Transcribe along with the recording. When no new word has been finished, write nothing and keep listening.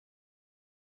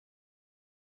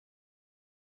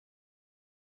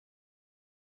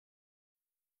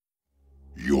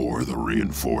for the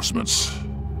reinforcements.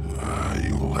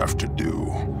 You'll have to do.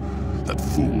 That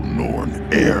fool Norn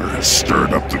Air has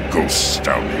stirred up the ghosts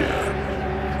down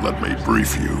here. Let me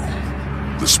brief you.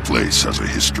 This place has a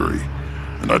history,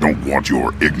 and I don't want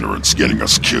your ignorance getting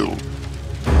us killed.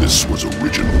 This was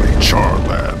originally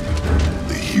Charland.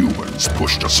 The humans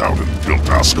pushed us out and built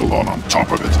Ascalon on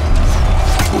top of it.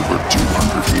 Over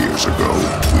 200 years ago,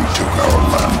 we took our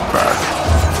land back.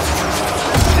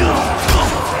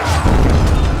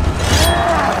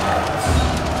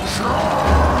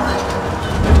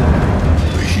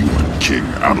 The human king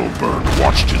Adalbert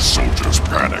watched his soldiers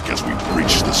panic as we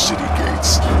breached the city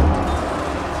gates.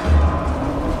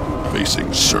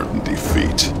 Facing certain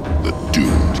defeat, the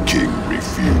doomed king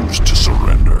refused to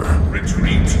surrender.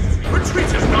 Retreat! Retreat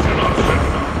is not an option!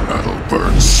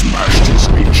 Adalbert smashed his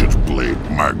ancient blade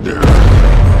Magdir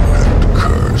and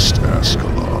cursed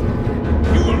Ascalon.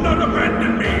 You will not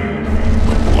abandon me!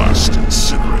 The blast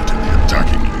incinerated the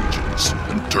attacking legions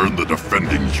and turned the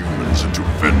defending humans into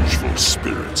vengeful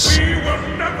spirits. We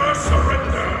will never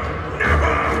surrender!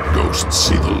 Never! Ghosts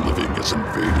see the living as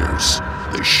invaders.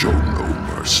 They show no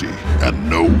mercy and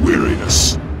no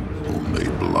weariness, only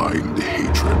blind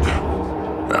hatred.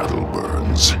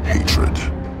 Adalbern's hatred.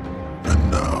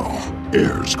 And now,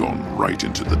 Air's gone right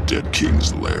into the dead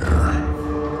king's lair.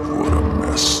 What a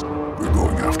mess. We're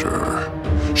going after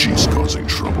her. She's causing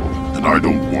trouble, and I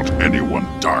don't want anyone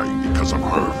dying because of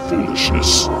her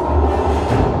foolishness.